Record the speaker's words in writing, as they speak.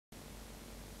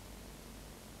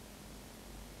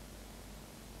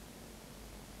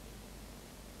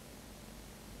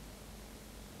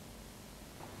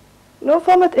Nå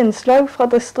får vi et innslag fra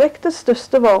distriktets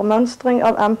største vårmønstring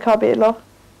av Amcar-biler.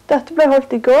 Dette ble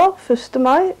holdt i går, 1.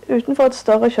 mai, utenfor et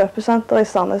større kjøpesenter i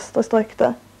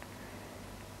Sandnes-distriktet.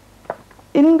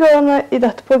 Inngående i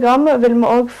dette programmet vil vi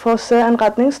også få se en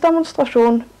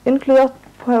redningsdemonstrasjon, inkludert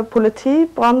politi,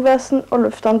 brannvesen og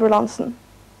luftambulansen.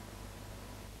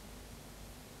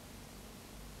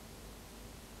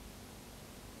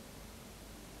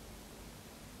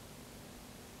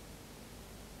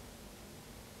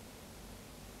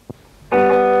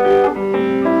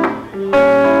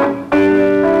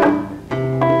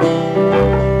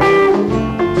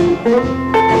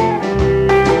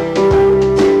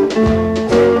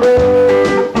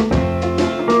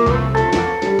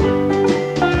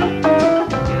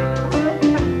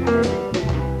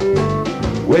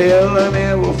 Well, I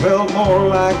never felt more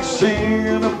like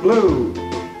singing the blues,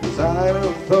 'cause I'd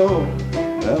have thought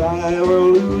that I ever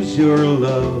lose your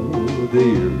love,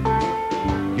 dear.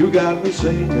 You got me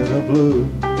singing the blues.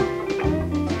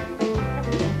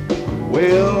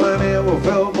 Well, I never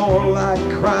felt more like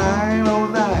crying all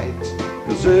night,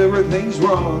 'cause everything's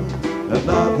wrong and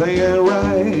nothing ain't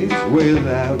right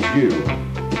without you.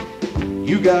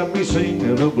 You got me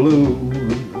singing the blues.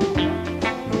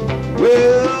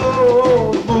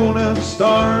 Well, the moon and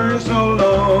stars no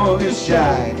longer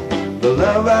shine. The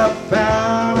love I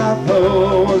found I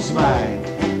thought was mine.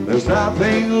 There's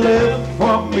nothing left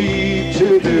for me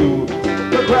to do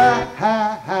but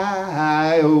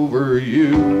cry over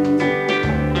you.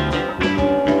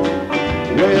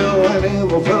 Well, I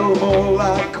never felt more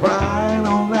like crying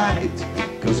all night,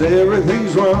 'cause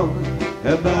everything's wrong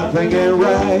and nothing ain't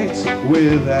right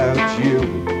without you.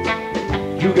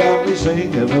 You got me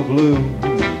singing the blues.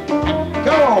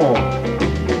 Come on!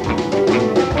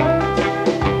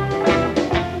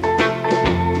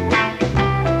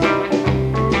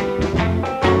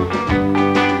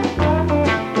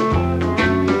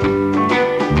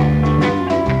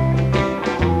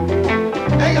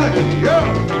 Hang on, yo!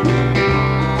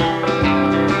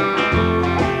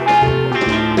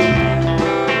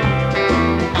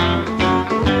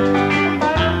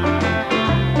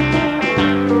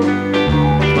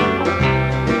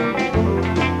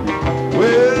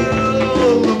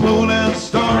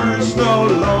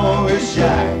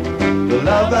 The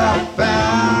love I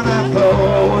found I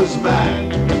thought was mine.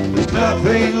 There's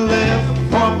nothing left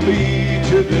for me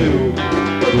to do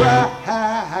but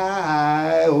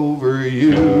cry over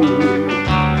you.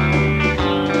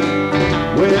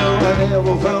 Well, I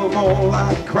never felt more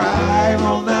like crying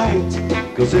all night,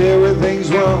 'cause everything's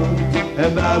wrong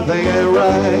and nothing ain't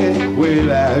right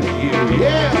without you.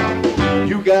 Yeah,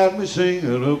 you got me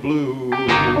singing the blues.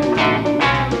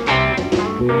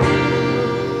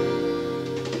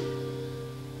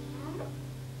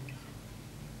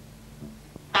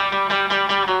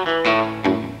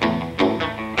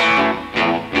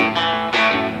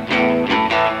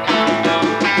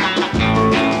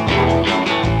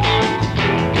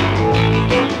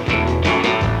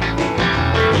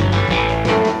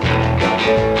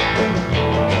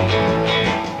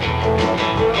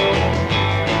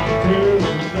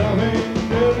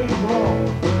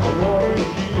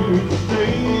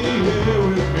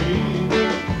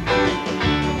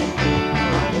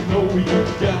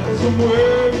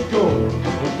 Somewhere to go,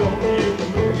 but don't you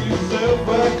move yourself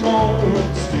back home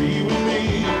and stay with me.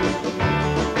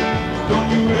 Don't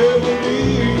you ever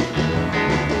leave.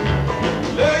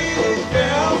 Lay it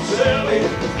down, Sally,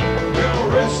 you'll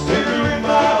rest here in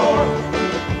my heart.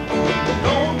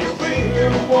 Don't you think you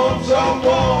want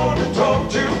someone to talk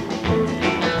to?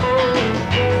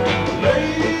 Lay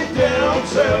it down,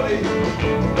 Sally,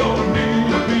 don't need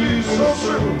to be so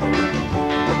soon.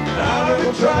 I've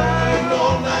been trying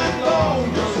all night long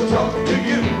just to talk to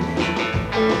you.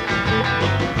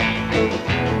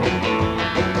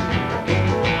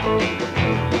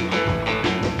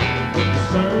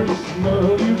 Start to smell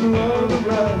you love the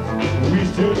rise. We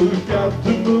still got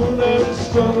the moon and the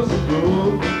stars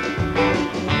above.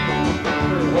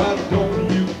 Why don't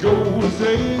you go and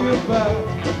say goodbye?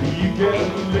 You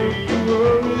gotta lay your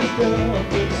worries down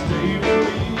and stay with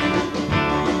me.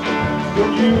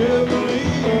 Don't you ever leave.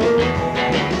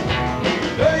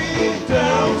 Lay it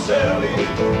down, Sally,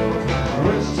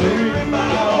 rest here in my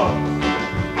heart.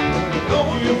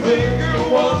 Don't you think you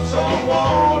want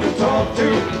someone to talk to?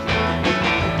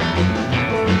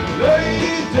 Lay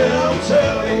it down,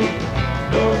 Sally,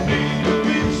 don't need to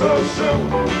be so soon.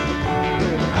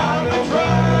 I've been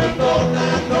trying all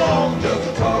night long just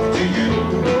to talk to you.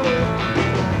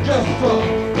 Just talk.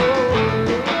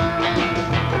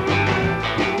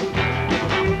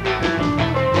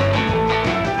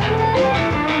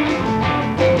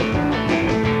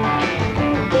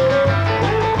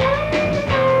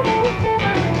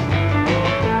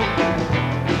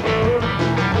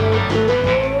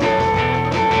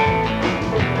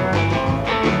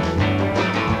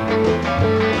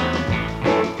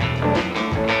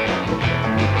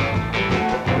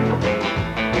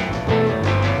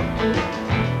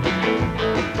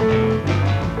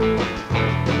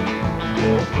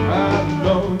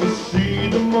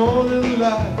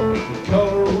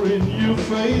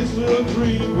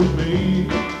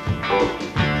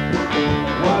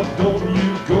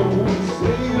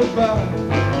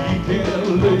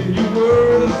 lay your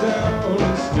worries down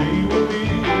and stay with me.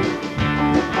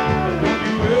 Don't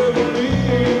you ever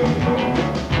leave.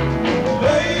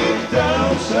 Lay it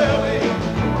down, Sally,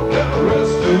 let the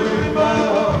rest of it in my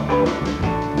heart.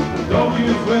 Don't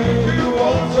you think you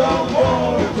want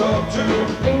someone to talk to?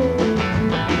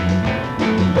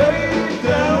 Lay it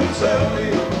down,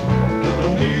 Sally,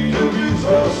 don't need to be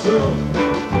so soon.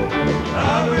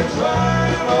 I've been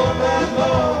trying all night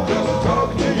long just to talk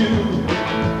to you.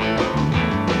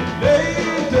 Lay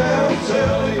it down,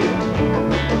 Sally,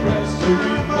 the rest of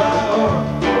it in my heart.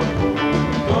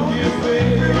 Don't you think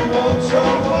you want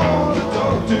someone to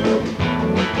talk to?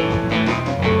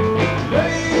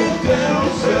 Lay it down,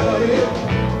 Sally,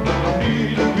 don't need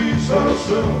to be so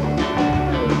soon.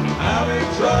 I've been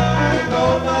trying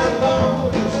all night long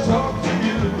just to talk to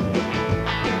you.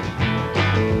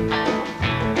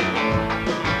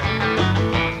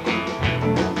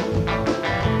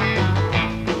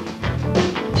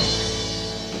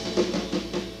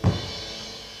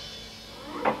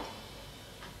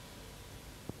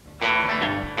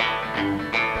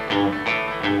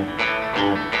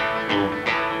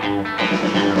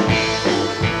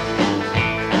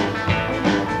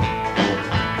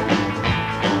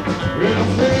 When I'm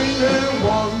sitting there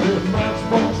wondering,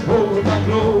 matchbox holding my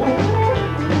clothes.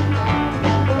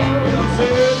 When I'm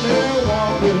sitting there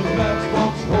wondering,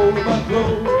 matchbox holding my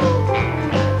clothes.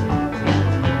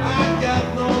 I got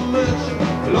no mention,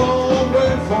 a long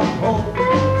way from home.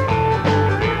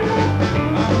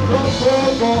 I'm a poor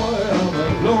boy, I'm a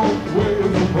long way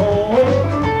from home.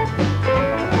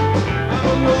 I'm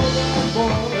a long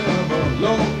boy, I'm a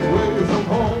long way from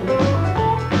home.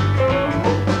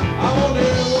 I won't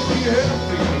ever be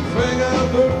happy, everything I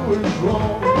do is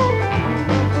wrong.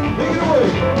 Take it away.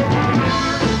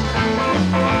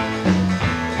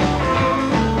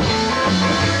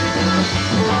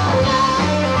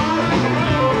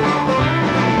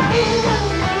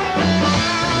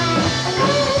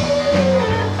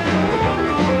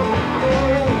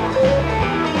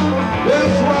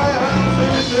 That's why I'm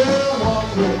sitting there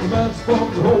wondering, the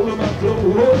matchbox holding my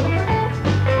clothes.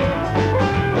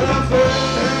 And I'm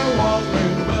sitting there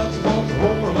wondering, the matchbox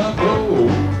holding my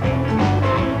clothes.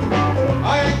 I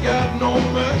ain't got no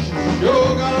mercy,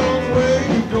 sure got a long way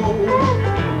to go.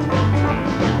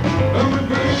 And we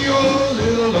bring your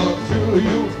little luck till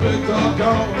you big dog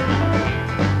gone.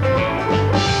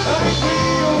 And we bring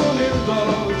your little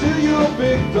dog till you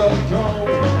big dog gone.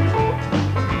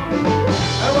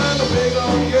 And when the big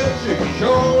dog gets you,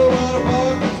 sure what a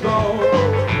pocket's gone.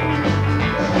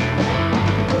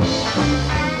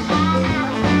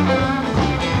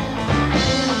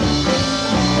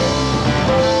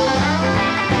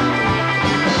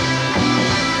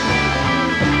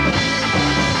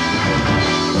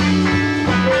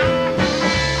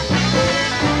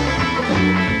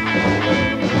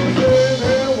 Sitting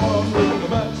there wondering, the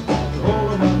matchbox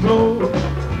holding my clothes.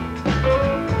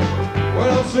 When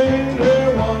I'm sitting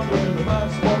there wondering, the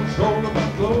matchbox holding my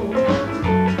clothes.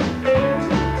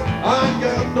 I ain't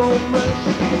got no match,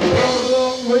 got a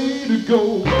long way to go.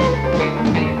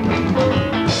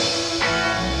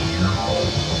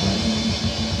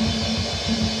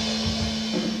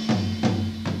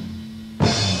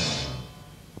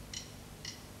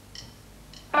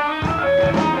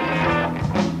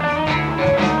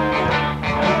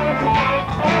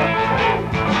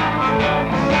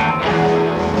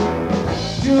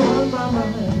 You on my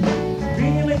mind,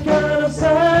 feeling kind of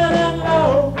sad and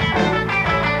low.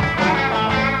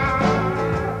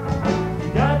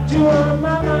 Got you on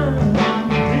my mind,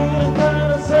 feeling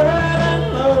kind of sad and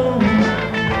low.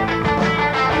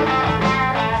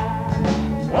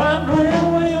 Wondering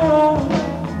where you are,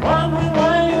 wondering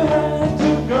why you had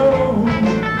to go.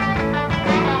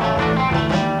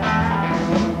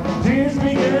 Tears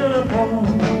begin to fall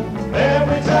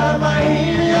every time I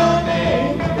hear your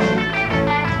name.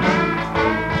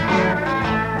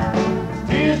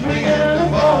 Tears begin to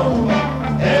fall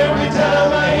every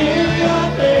time I hear your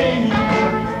name.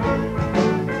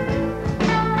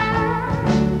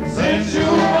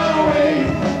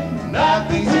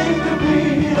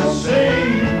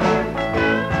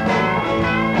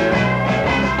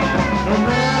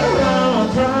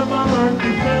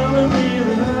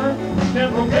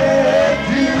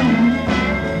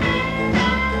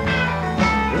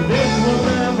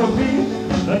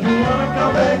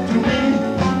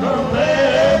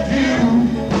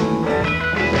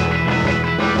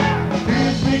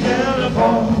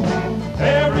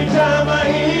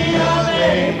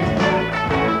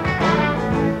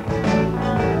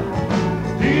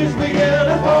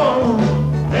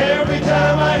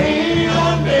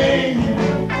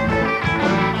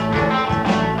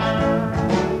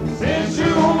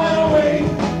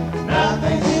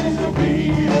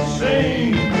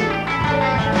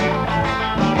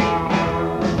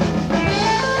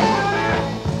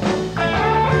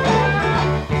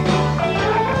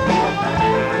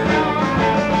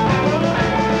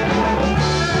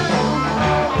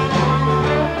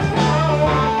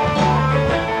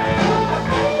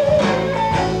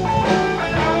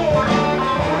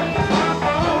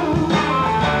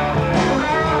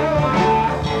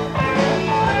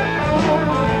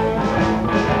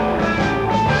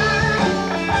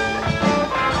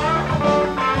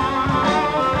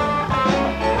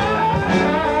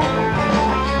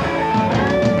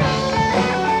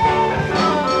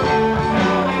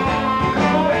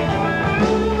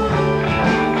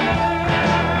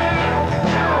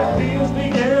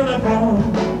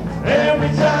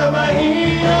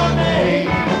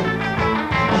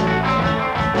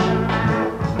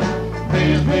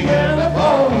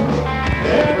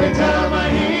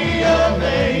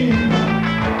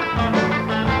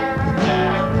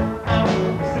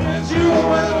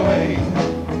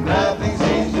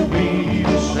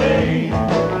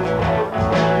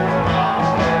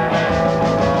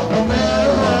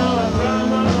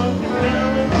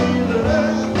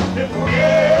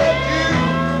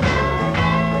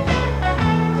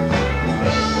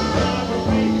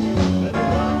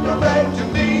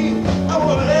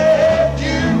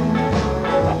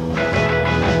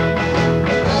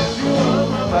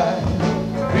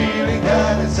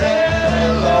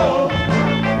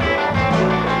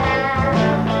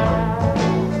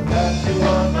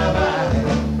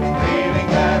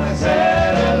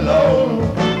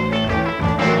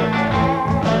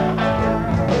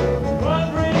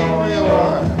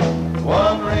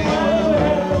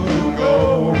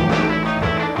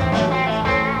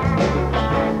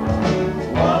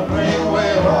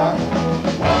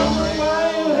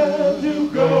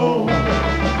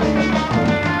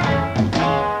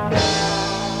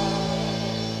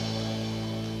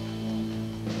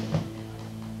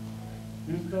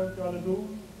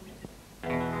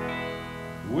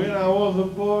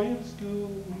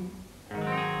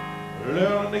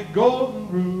 learning the golden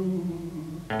rule.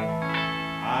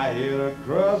 I had a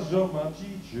crush on my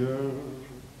teacher.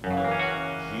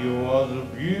 She was a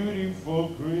beautiful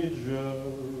creature.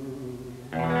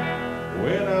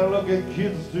 When I look at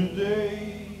kids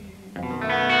today,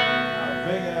 I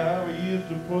think of how we used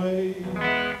to play.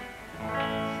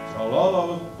 Tell all of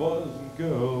us boys and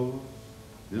girls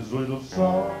this little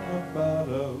song about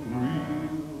a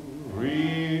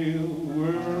real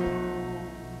world.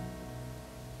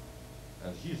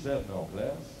 And she said, no,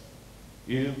 class,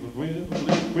 if it will,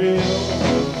 it will.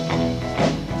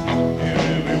 And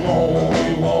if it won't,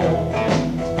 it won't.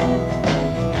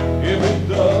 If it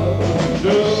does, it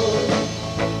does.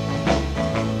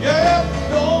 Yeah, if it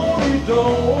don't, it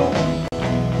don't.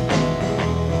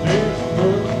 There's a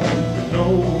person you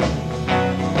know.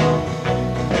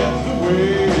 That's the way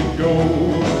it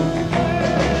goes.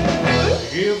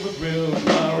 If it will,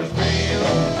 flowers bend.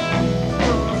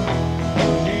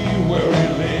 See where we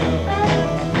live.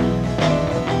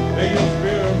 Lay your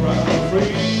spirit right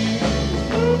free.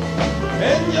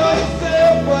 Enjoy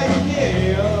yourself while you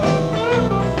can.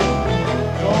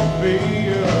 Don't be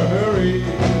in a hurry.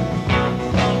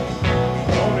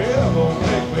 Don't ever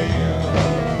make plans.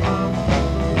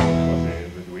 'Cause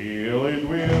if it will, it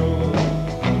will.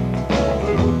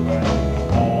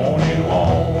 On it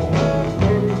won't.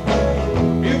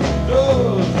 If it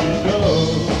does, it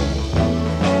does.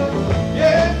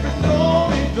 Yeah, if it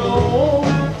don't, it don't.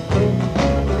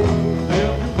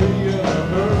 Don't be in a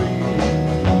hurry.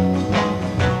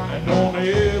 And don't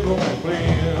ever make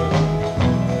plans.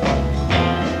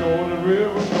 Know the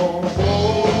river's gonna flow.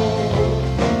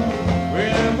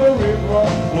 Whenever it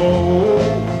runs flow.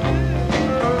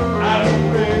 I don't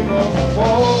river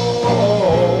fall.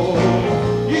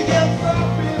 You can't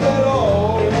stop it at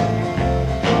all.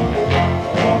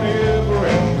 Don't ever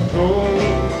have control.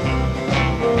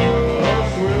 I'll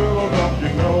swear, don't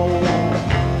you know?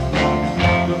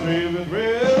 'Cause if it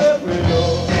will, it will.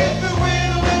 If it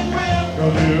will, it will.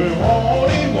 'Cause if it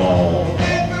won't, it won't.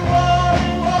 If it won't,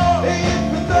 it won't. If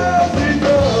it does, it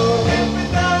does. If it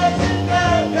does, it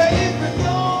does. Yeah, if it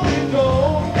don't, it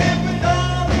don't. If it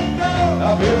does, it does.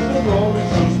 I bet the road is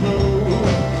so smooth.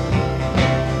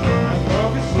 And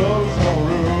love is slow, it's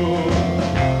gonna rule.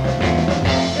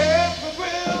 If it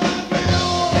will, it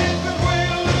will. If it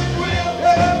will, it will.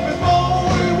 If it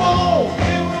won't, it won't.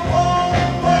 If it won't,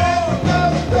 it won't.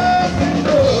 If it does, it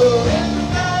does. If it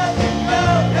does, it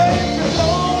does. Yeah, if it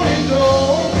don't, it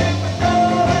don't. If it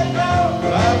does, it does.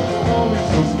 But I know the road is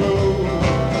so smooth.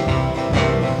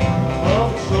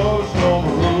 Love is slow, it's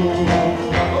gonna rule.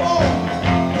 Oh!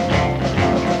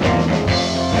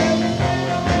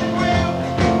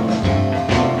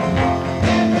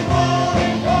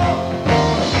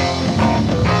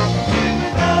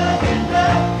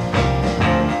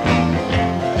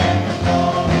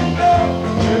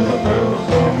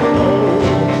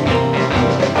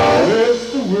 That's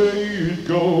the way it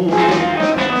goes.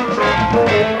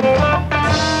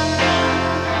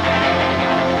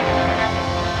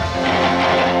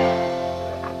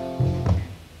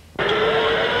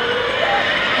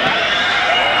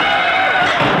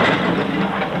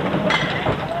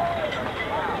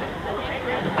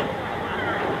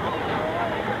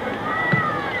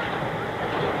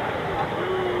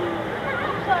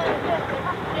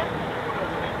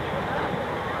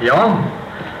 Ja,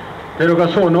 det dere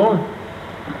så nå,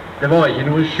 det var ikke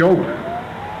noe show,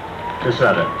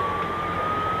 dessverre.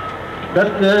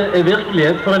 Dette er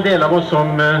virkelighet for en del av oss som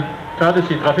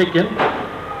ferdes i trafikken,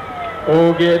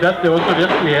 og dette er også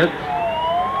virkelighet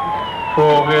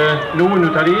for noen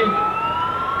av de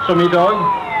som i dag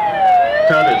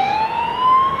ferdes.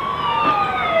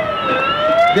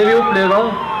 Det vi opplever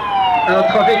er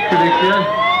trafikkulykker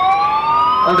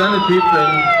av denne typen.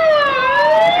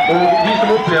 Og de som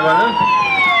opplever det,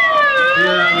 det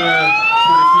er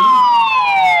politi,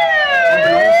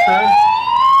 ambulanse,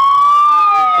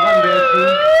 brannvesen,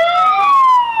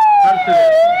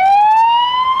 helsevesen.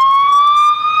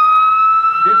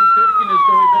 Disse styrkene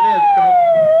står i beredskap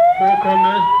for å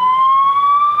komme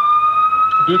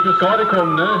de til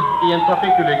skadekomne i en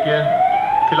trafikkulykke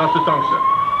til assistanse.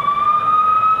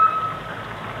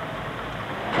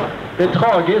 Det er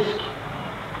tragisk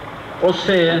å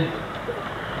se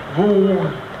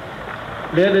hvorledes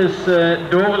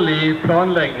dårlig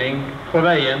planlegging på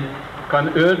veien kan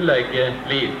ødelegge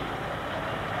liv.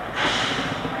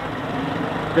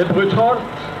 Det er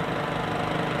brutalt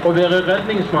å være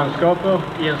redningsmannskaper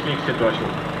i en slik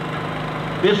situasjon.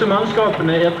 Disse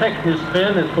mannskapene er teknisk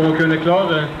trenet for å kunne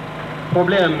klare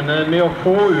problemene med å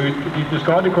få ut de til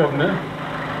skadekomne,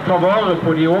 ta vare på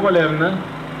de overlevende,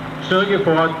 sørge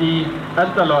for at de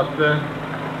etterlatte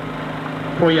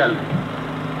få hjelp.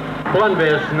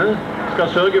 Brannvesenet skal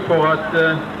sørge for at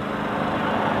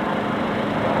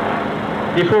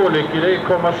de forulykkede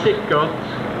kommer sikkert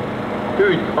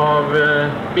ut av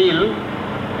bilen,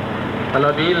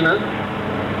 eller bilene,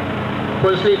 på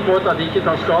en slik måte at de ikke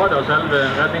tar skade av selve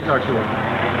redningsaksjonen.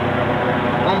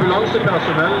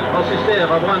 Ambulansepersonell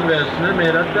assisterer brannvesenet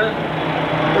med dette,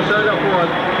 og sørger for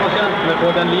at pasientene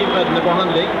får den livreddende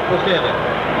behandling på stedet.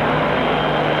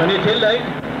 Men i tillegg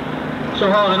så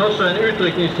har en også en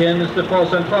utrykningstjeneste fra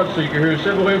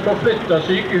sentralsykehuset, hvor en forflytter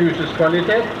sykehusets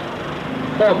kvalitet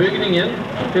fra bygningen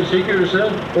til sykehuset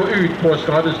og ut på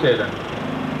skadestedet.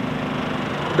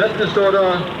 Dette står da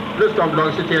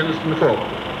luftambulansetjenesten for.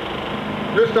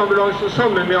 Luftambulansen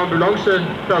sammen med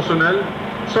ambulansepersonell,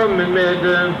 sammen med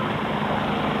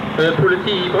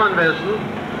politi i brannvesen,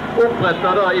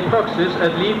 oppretter da i praksis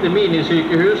et lite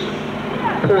minisykehus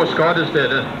på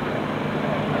skadestedet.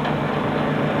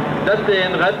 Dette er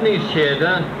en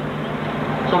redningskjede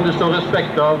som det står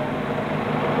respekt av,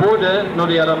 både når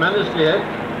det gjelder menneskelighet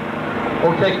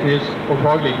og teknisk og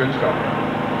faglig kunnskap.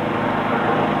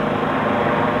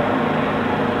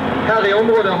 Her i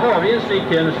området har vi en slik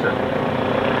tjeneste,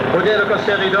 og det dere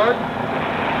ser i dag,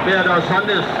 det er da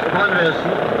Sandnes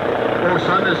brannvesen og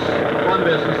Sandnes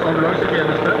brannvesens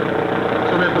ambulansetjeneste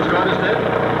som er på skadested,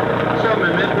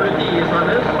 sammen med politiet i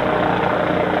Sandnes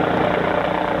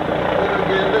og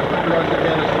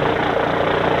luftambulansetjenesten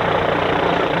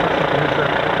og sentralsykehuset.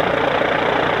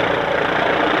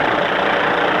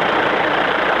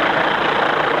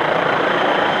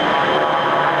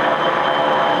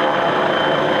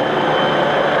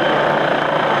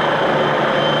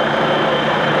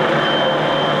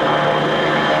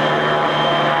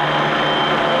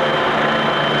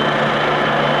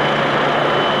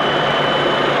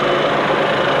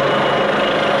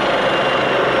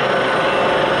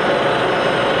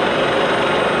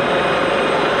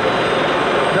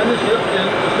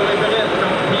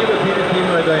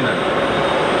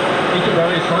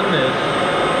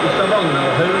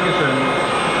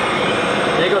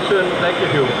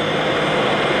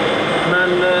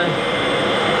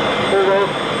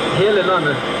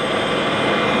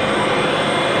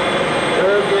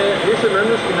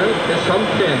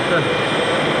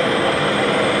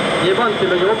 Til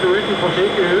å jobbe utenfor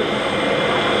sykehus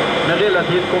med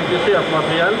relativt komplisert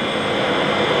materiell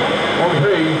og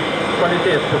høy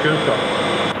kvalitet på kunnskap.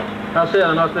 Her ser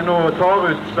en at det nå tar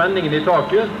ut spenningen i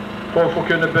taket for å få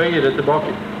kunne bøye det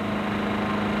tilbake.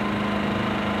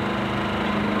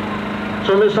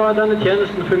 Som jeg sa, denne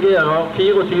tjenesten fungerer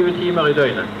 24 timer i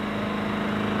døgnet.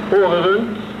 Året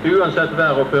rundt, uansett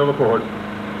vær og føreforhold.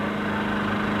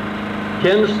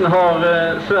 Tjenesten har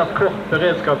svært kort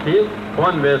beredskapstid.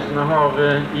 Brannvesenet har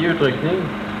i utrykning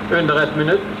under 1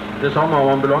 minutt, det samme av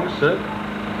ambulanse.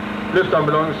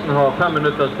 Luftambulansen har 5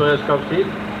 minutters beredskapstid.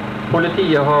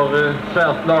 Politiet har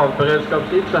svært lav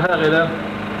beredskapstid, så her er det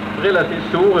relativt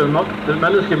store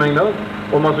menneskemengder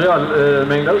og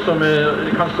materialmengder som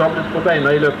kan stables på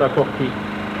beina i løpet av kort tid.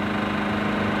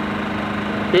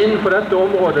 Innenfor dette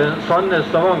området,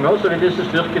 Sandnes-Stavanger, så vil disse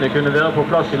styrkene kunne være på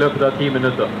plass i løpet av 10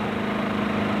 minutter.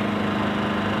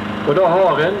 Og da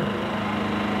har en,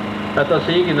 etter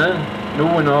sigende,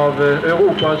 noen av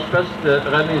Europas beste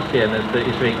redningstjeneste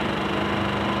i sving.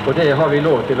 Og det har vi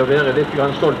lov til å være litt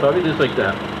stolt av i distriktet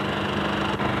her.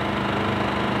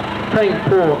 Tenk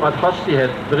på at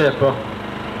hastighet dreper.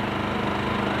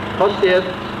 Hastighet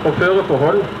og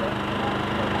føreforhold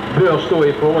bør stå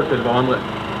i forhold til hverandre.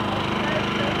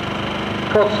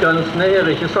 Fartsgrensene er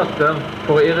ikke satt der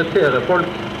for å irritere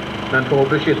folk, men for å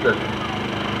beskytte.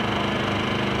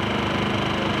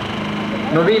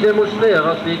 Når vi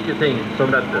demonstrerer slike ting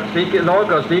som dette,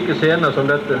 lager slike scener som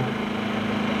dette,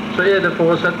 så er det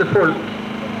for å sette folk,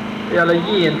 eller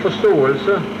gi en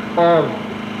forståelse av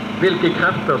hvilke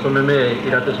krefter som er med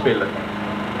i dette spillet,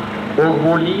 og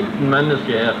hvor liten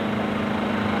mennesket er.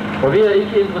 Og vi er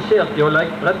ikke interessert i å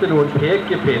rette noen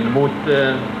pekepinn mot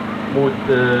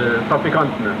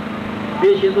trafikantene. Vi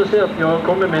er ikke interessert i å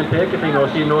komme med en pekefinger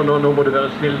og si nå må du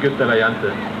være snill gutt eller jente.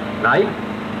 Nei.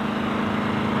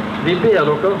 Vi ber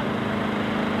dere,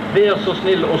 vær så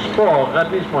snill å spare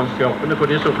redningsmannskapene på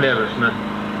disse opplevelsene.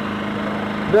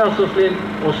 Vær så snill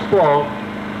å spare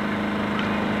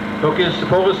deres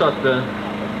foresatte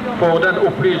for den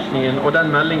opplysningen og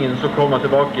den meldingen som kommer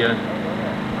tilbake.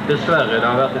 Dessverre, det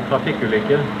har vært en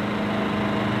trafikkulykke.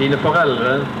 Dine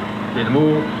foreldre, din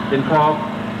mor, din far,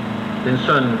 din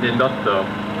sønn, din datter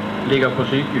ligger på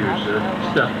sykehuset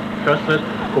sterkt kvestret,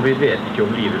 og vi vet ikke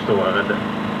om livet står her redde.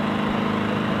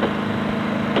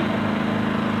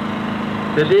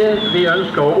 Det er det vi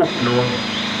ønsker å oppnå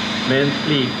med en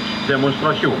slik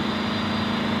demonstrasjon.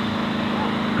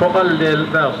 For all del,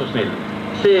 vær så snill.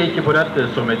 Se ikke på dette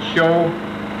som et show.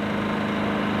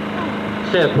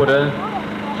 Se på det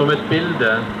som et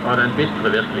bilde av den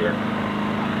bitre virkelighet.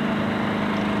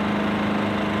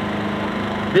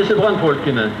 Disse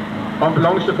brannfolkene,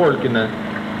 ambulansefolkene,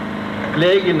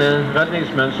 legene,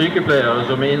 redningsmenn, sykepleiere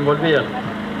som er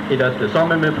involvert i dette,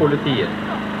 sammen med politiet,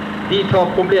 de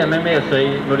tar problemet med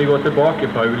seg når de går tilbake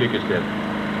fra ulykkesstedet.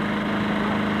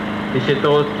 De sitter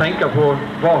og tenker på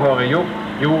hva har jeg gjort,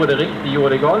 gjorde det riktig,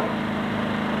 gjorde det galt,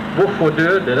 hvorfor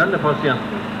døde denne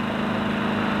pasienten?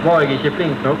 Var jeg ikke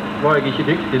flink nok? Var jeg ikke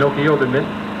dyktig nok i jobben min?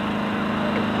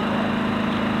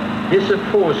 Disse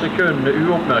få sekundene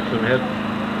uoppmerksomhet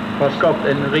har skapt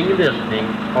en ringvirkning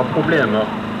av problemer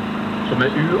som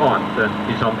er uante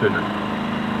i samfunnet.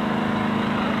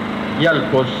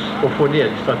 Hjelp oss å få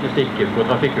ned statistikken på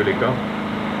trafikkulykker.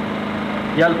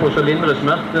 Hjelp oss å lindre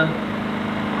smerte.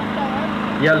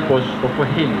 Hjelp oss å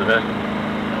forhindre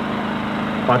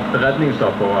at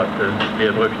redningsapparatet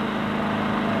blir brukt.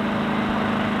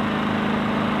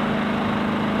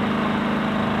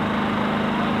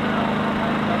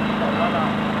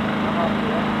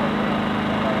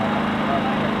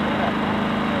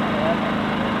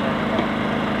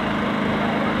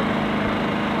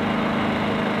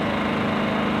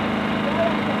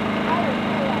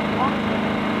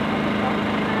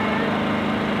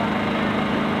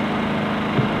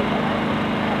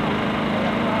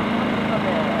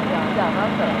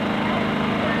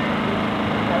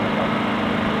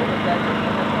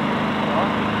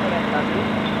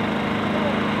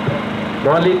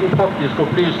 Bare en liten praktisk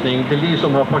opplysning til de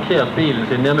som har parkert bilen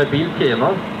sin nede med biltema.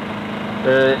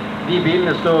 De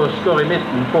bilene står i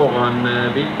midten foran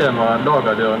biltema,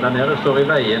 lagerdøren der nede, står i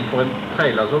veien for en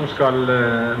trailer som skal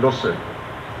losse.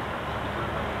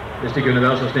 Hvis de kunne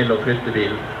være så snill å flytte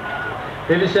bilen.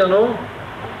 Det vi ser nå,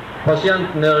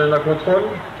 pasienten er under kontroll,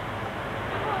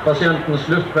 pasientens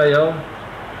luftveier,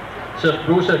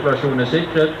 blodsirkulasjonen er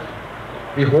sikret,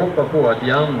 vi håper på at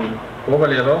hjernen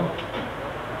overlever,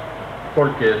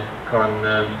 folket kan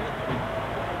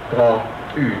dra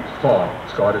ut fra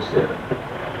skadestedet.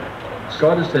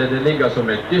 Skadestedet ligger som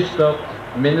et dystert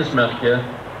minnesmerke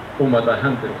om at det har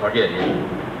hendt en tragedie.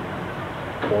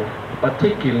 Og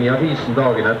artikkelen i avisen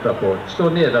dagen etterpå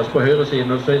står nederst på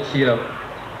høyresiden og sier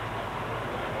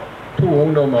 2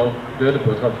 ungdommer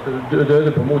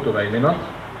døde på motorveien i natt.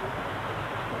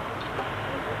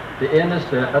 Det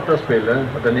eneste etterspillet,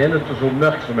 den eneste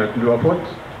oppmerksomheten du har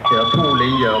fått, er 2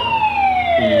 linjer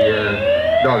i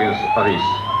dagens avis.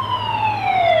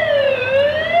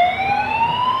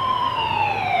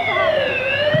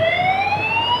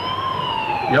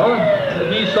 Ja,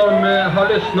 de som har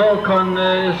lyst nå kan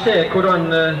se hvordan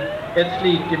et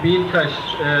slik bilkrasj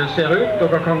ser ut.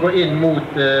 Dere kan gå inn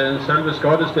mot selve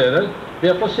skadestedet.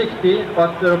 Vær forsiktig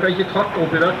at dere ikke trakker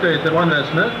opp i verktøyet til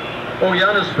brannvesenet, og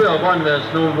gjerne spør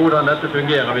brannvesenet om hvordan dette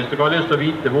fungerer, hvis dere har lyst til å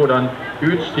vite hvordan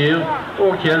utstyr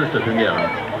og tjeneste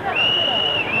fungerer.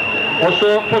 Og så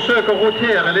forsøk å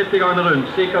rotere litt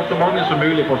rundt, slik at så mange som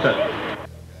mulig får sett.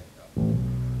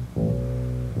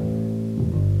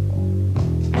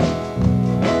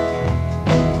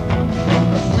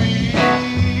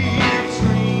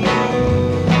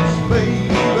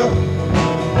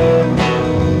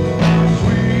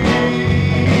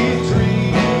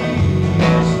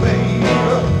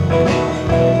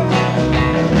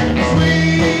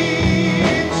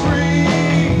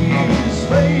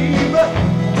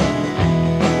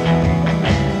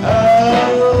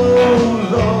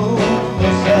 Oh, Lord.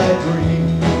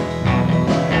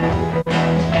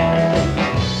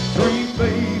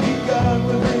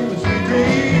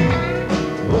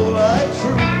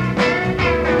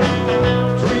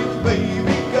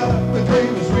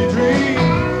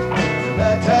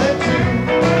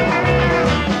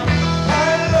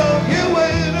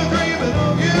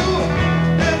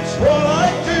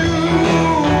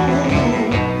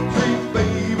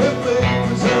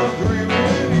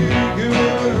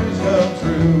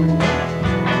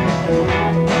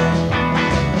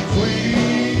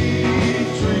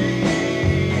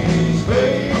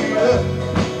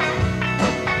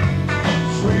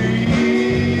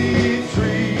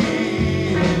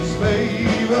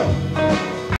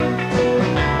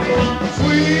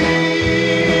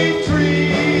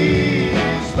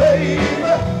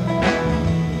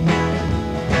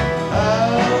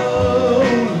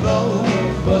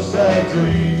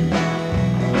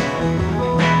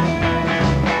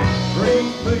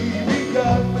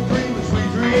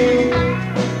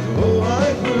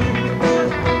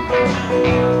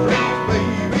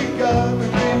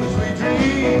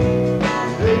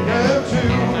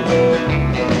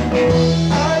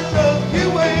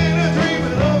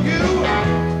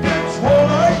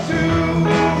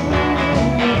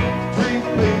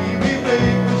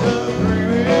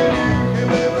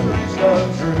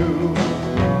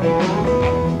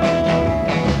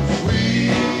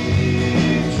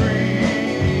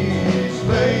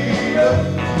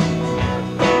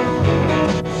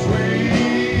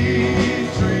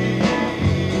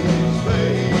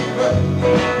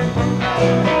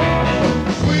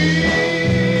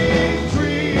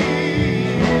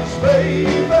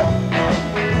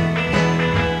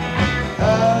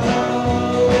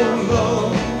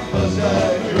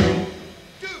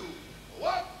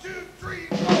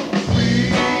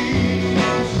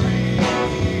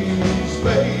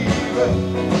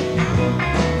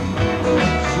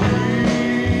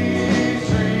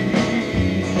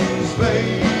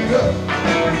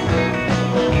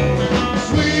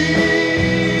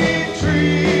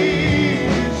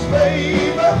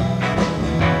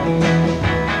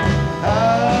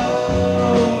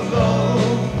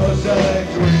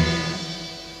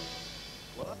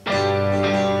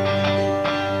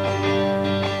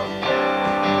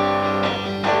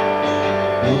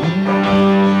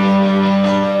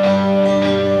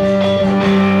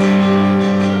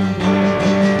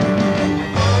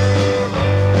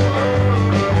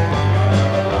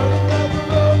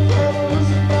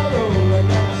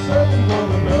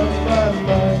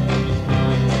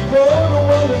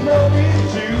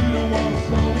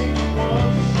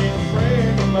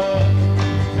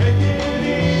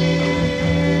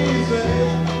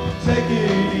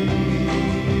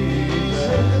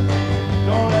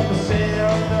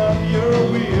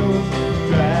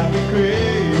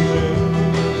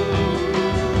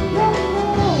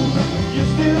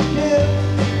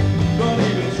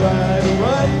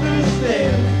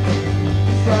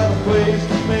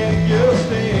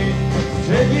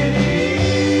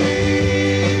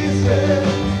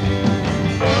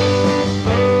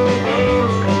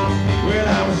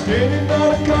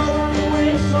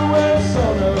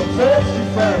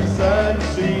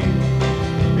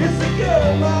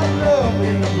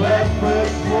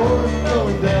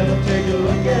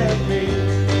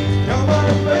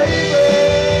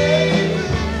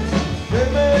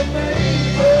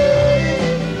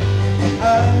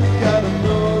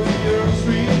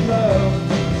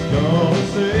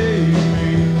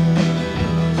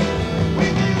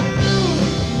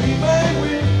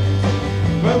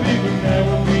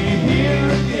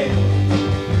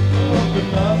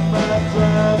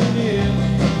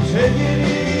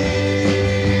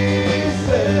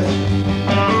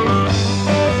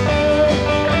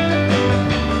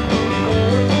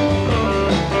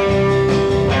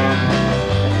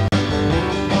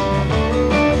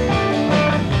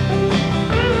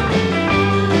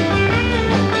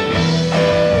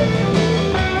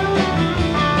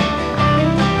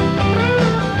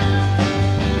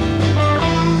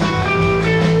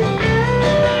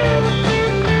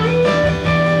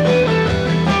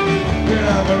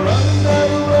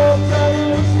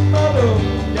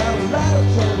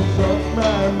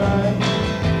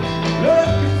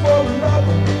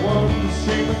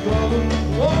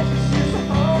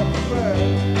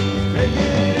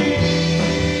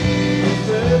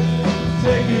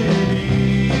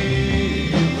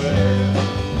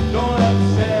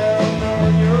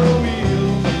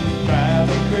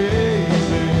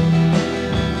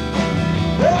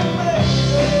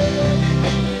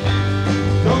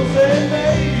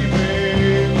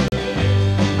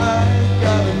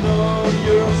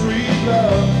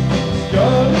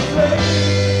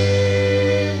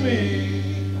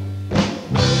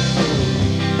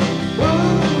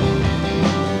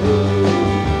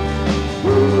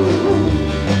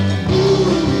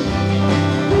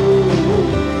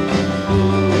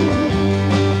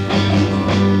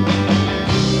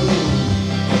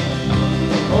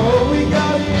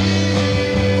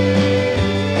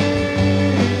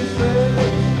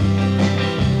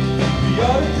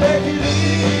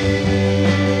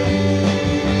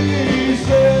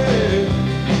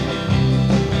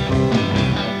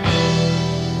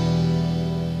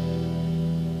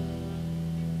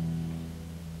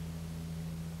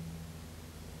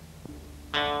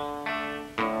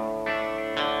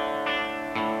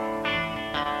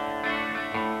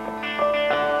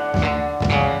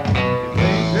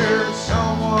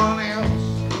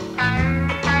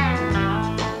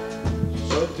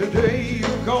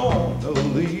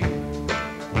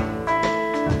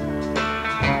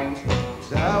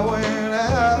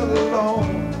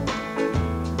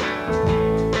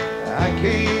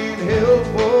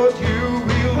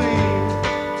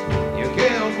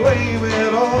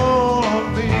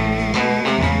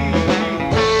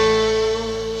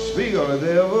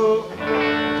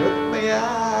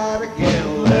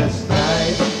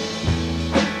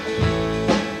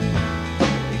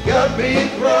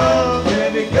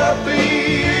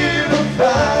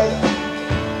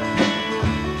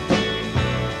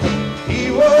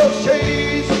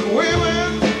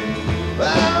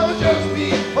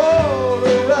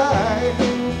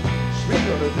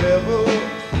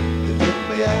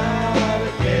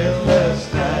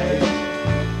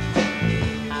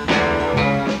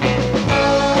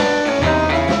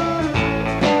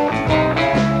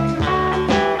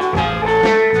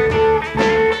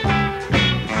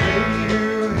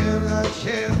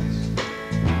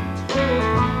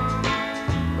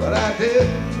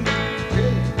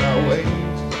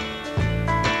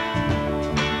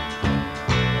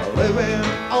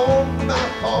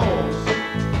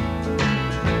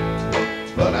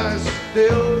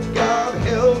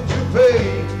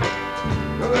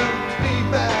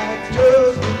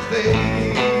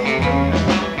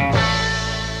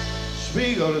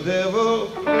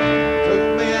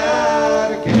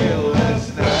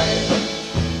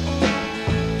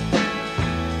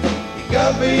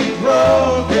 Got me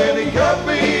drunk and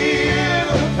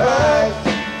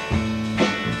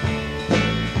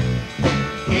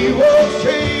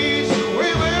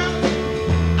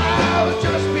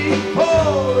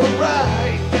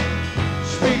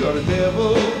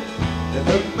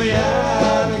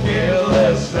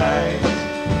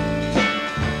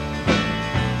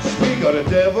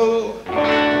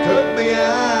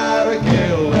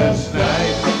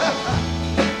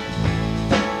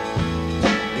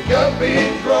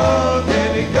drunk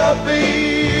and he got me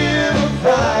in a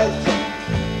fight.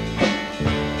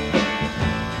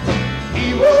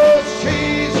 He was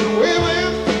chasing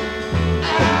women,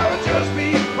 I would just be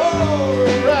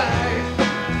alright.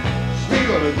 Speak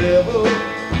of the devil,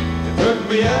 he took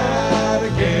me out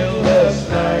again last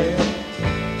night.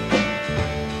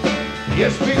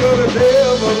 Yes, speak of the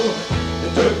devil, he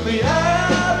took me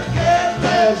out again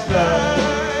last night.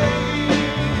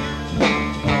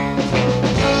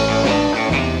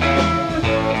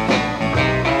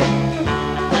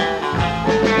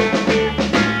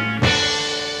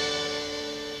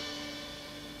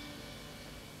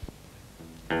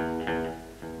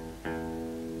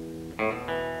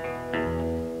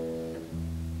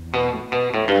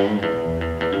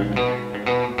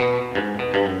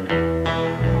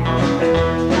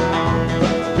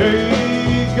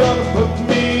 They gonna put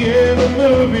me in a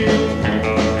movie.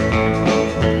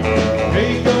 They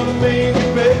gonna make a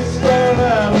big star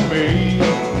out of me.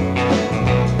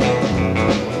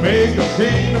 Make a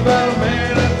scene about a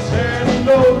man that's had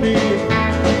no need.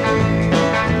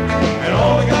 And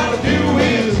all I gotta do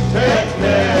is act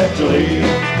naturally.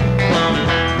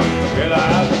 And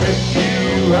I bet you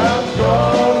I'm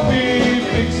gonna be a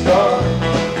big star.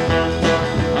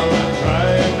 I'm not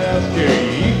trying to ask you,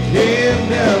 you can't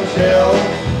never tell.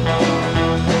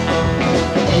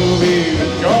 The movie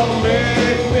is gonna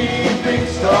make me a big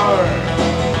star.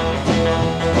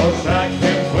 'Cause I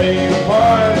can play a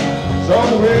part so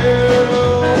well.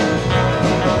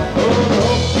 Oh,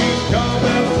 hope you come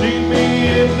and see me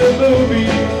in the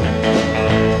movie.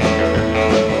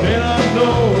 Then I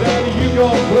know that you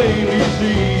gonna play me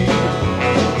see.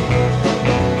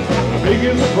 The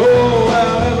biggest fool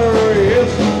out ever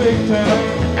is the big town.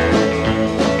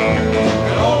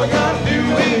 And all I gotta do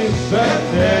is act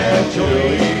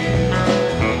naturally.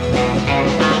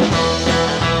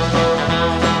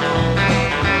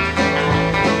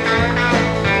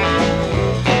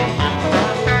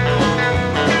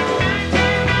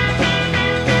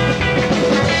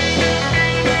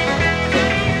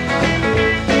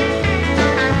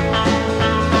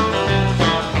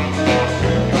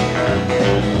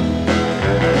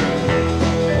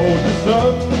 Oh, the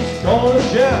sun's gonna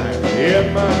shine in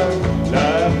my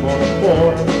life once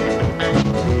more.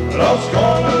 Love's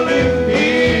gonna live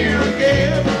here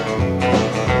again.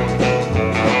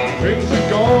 Things are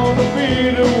gonna be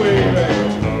the way they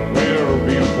were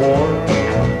before.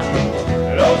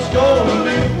 Love's gonna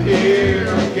live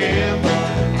here again.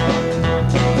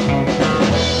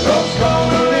 Love's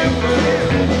gonna live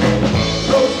here.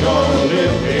 Love's gonna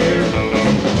live here.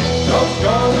 Love's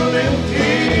gonna live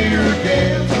here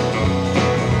again.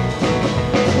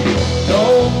 No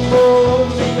more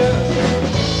loneliness,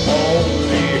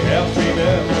 only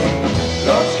happiness.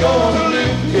 Love's gonna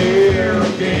live here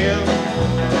again.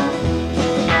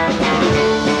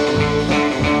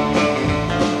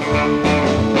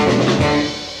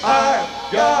 I've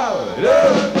got a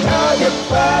tiger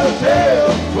by the tail,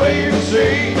 plain to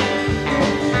see.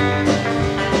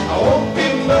 I won't be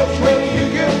much when you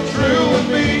get through with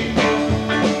me.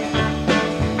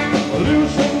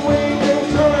 Losing weight and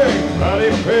turning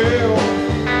mighty pale.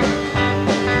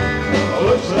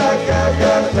 Looks like I've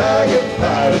got a tiger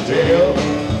by the tail.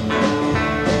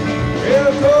 And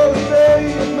I told the day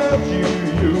I met you,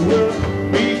 you were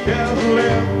meek as a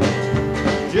lamb.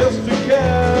 Just to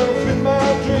kind of fit my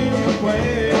dreams and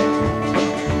plans.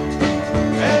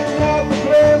 And not the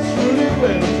place to live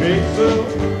and takes the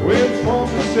wind from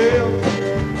the sails.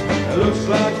 It looks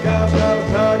like I've got a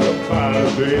tiger by the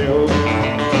tail.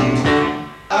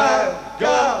 I've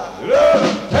got a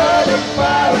tiger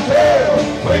by the tail,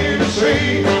 plain to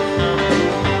see.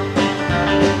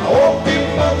 I won't be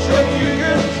much when you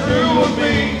get through with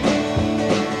me.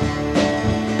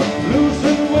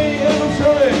 Losing weight and I'm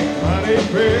turning mighty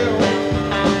pale.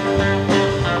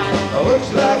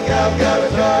 Looks like I've got a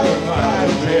tiger by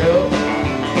the tail.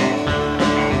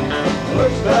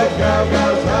 Looks like I've got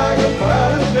a tiger by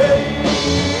the tail.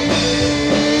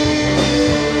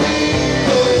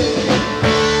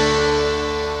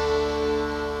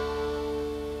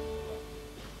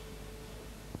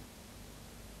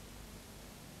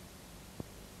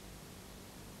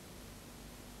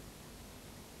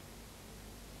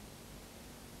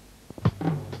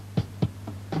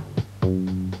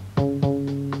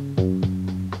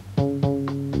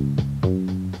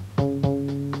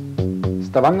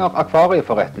 Stavanger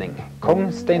akvarieforretning,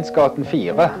 Kongsteinsgaten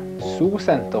 4,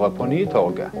 Zoo-senteret på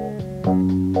Nytorget.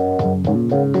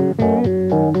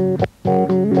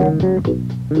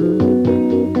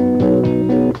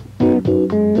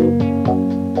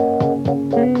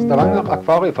 Stavanger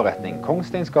akvarieforretning,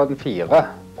 Kongsteinsgaten 4,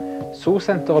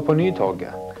 Zoosenteret på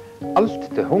Nytorget. Alt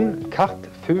til hund, katt,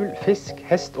 fugl, fisk,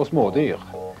 hest og smådyr.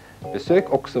 Besøk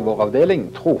også vår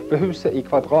avdeling Tropehuset i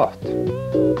Kvadrat.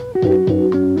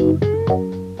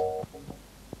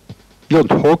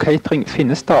 JH Catering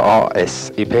Finnestad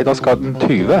AS i Pedersgaden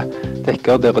 20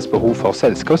 dekker deres behov for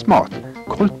selskapsmat,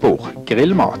 koldtbord,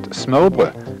 grillmat,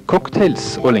 smørbrød,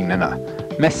 cocktails og lignende,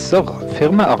 messer,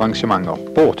 firmaarrangementer,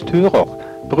 båtturer,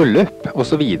 bryllup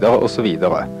osv. osv.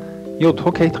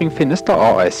 JH Catering Finnestad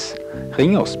AS.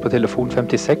 Ring oss på telefon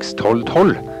 56 12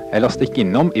 12 eller stikk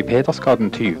innom i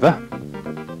Pedersgaden 20.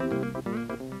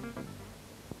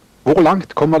 Hvor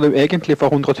langt kommer du egentlig for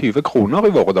 120 kroner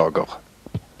i våre dager?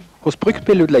 Hos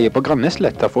bruktbilutleie på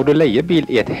Grannesletta får du leiebil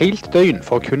i et helt døgn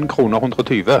for kun kroner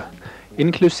 120,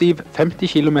 inklusiv 50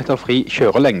 km fri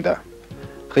kjørelengde.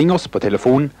 Ring oss på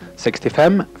telefon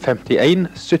 65 51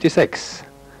 76.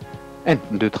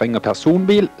 Enten du trenger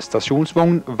personbil,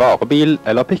 stasjonsvogn, varebil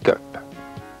eller pick-up.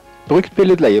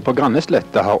 Bruktbilutleie på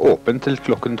Grannesletta har åpent til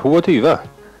klokken 22.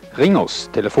 Ring oss,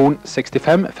 telefon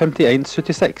 65 51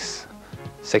 76.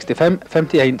 65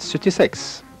 51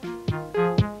 76.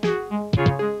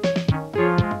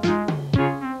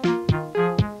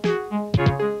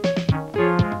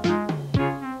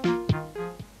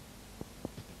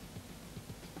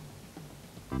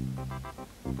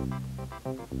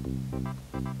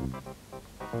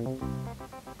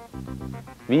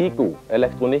 Vigo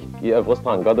elektronikk i Øvre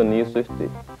Strandgade 79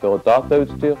 fører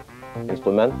datautstyr,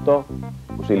 instrumenter,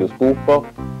 oscilloskoper,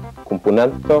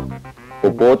 komponenter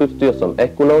og båtutstyr som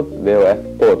ekkolodd, VHF,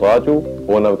 båtradio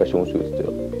og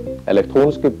navigasjonsutstyr.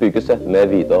 Elektroniske byggesett med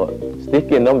videre.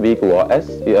 Stikk innom Vigo AS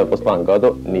i Øvre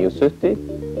Strandgade 79,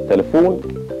 telefon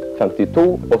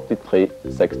 52 83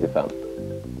 65.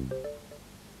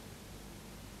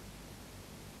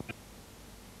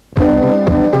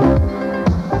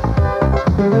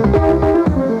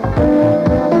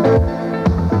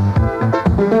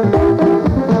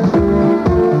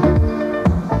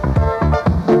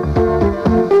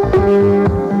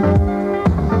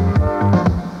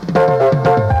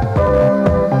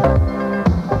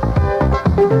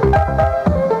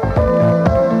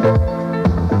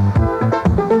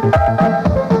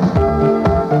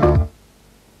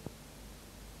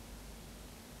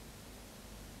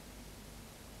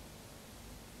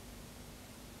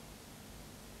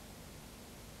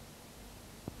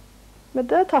 Med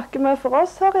det takker vi for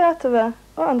oss her i ATV,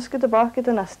 og ønsker tilbake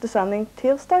til neste sending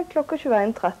tirsdag klokka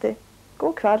 21:30.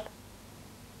 God kveld.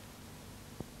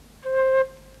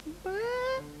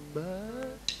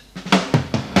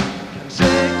 Kanskje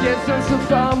ikke sånn som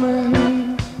far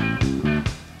min,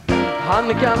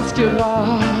 han er ganske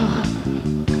rar.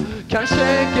 Kanskje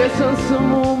ikke sånn som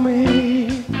mor mi,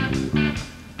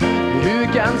 hun er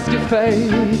ganske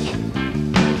feig.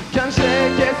 Kanskje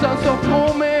ikke sånn som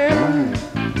bror min,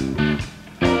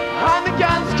 han er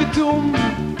ganske dum.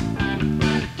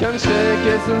 Kanskje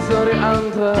ikke sånn som de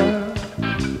andre,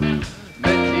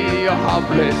 men de har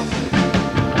blitt.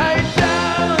 Hei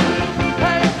fjern,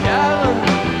 hei fjern,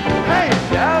 hei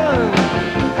fjern,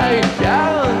 hei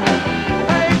fjern,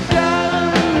 hei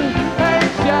fjern, hei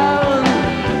fjern,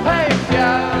 hei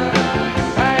fjern,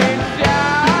 hei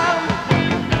fjern.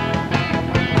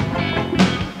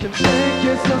 Kanskje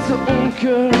ikke sånn som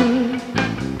onkel,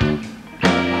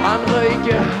 han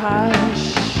røyker hasj.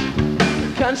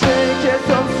 Kanskje ikke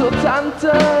sånn som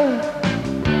tante,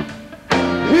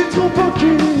 hun tror på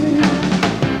Gud.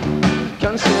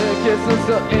 Kanskje ikke sånn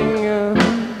som ingen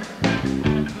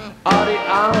av de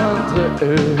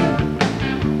andre.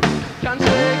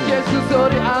 Kanskje ikke sånn som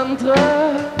de andre.